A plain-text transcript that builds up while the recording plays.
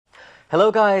Hello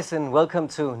guys and welcome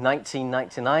to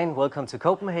 1999, welcome to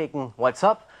Copenhagen. What's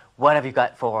up? What have you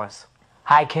got for us?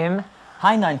 Hi Kim.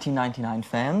 Hi 1999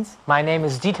 fans. My name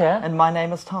is Dieter. And my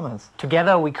name is Thomas.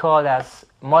 Together we call us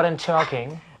Modern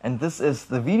Talking. And this is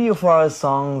the video for our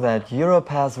song that Europe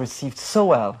has received so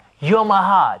well. You're my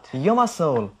heart. You're my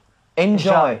soul.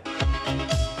 Enjoy.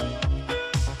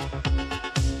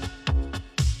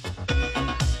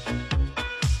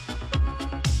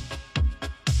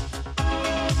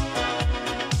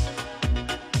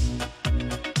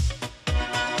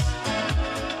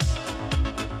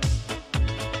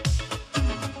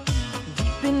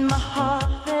 In my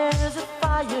heart there's a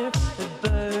fire, a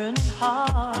burning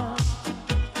heart.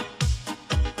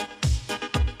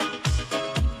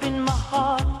 Deep in my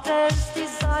heart there's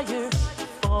desire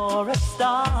for a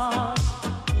star.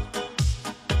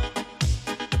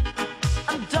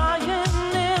 I'm dying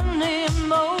in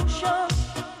emotion,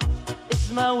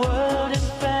 it's my world in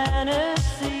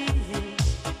fantasy.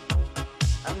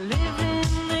 I'm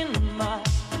living in my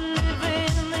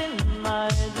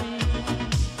dream.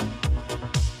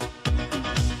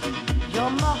 You're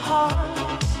my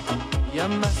heart, you're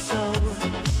my soul.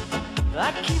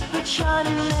 I keep it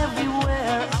shining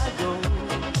everywhere I go.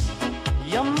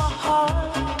 You're my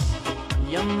heart,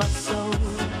 you're my soul.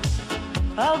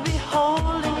 I'll be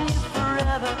holding you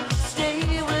forever,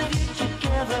 stay with you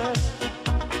together.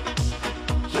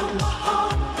 You're my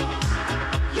heart,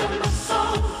 you're my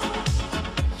soul.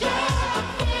 Yeah, I'm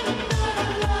feeling that I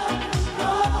love and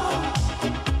roll.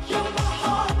 You're my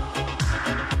heart,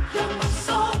 you're my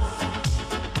soul.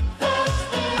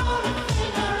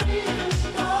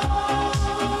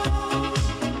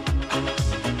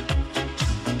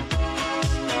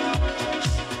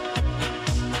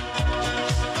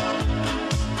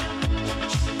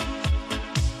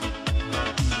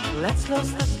 Let's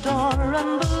close the door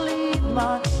and believe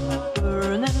my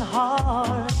burning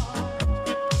heart.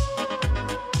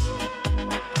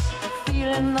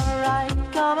 Feeling alright,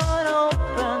 come on,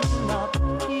 open up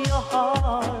your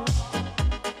heart.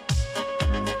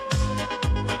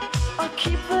 I'll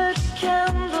keep the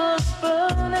candles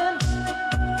burning,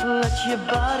 let your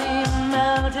body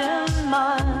melt in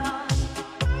mine.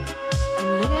 I'm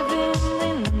living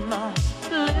in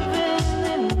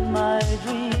my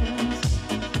dreams.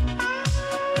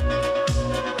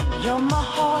 You're my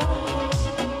heart,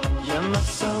 you're my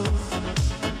soul.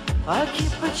 I'll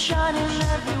keep it shining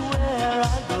everywhere I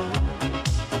go.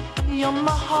 You're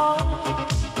my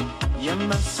heart, you're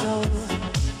my soul.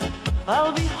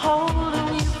 I'll be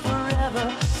holding you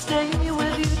forever, stay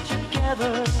with you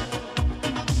together.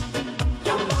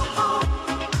 You're my heart,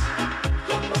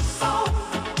 you're my soul.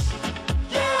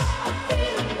 Yeah, I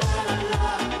feel that I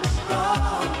love and grow.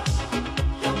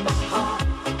 You're my heart,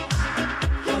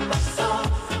 you're my soul.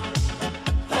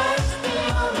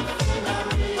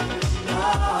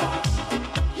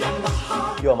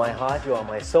 You're my heart, you're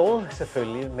my soul.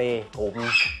 Selvfølgelig med gruppen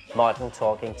Modern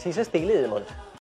Talking. Tis så stille, Edmund.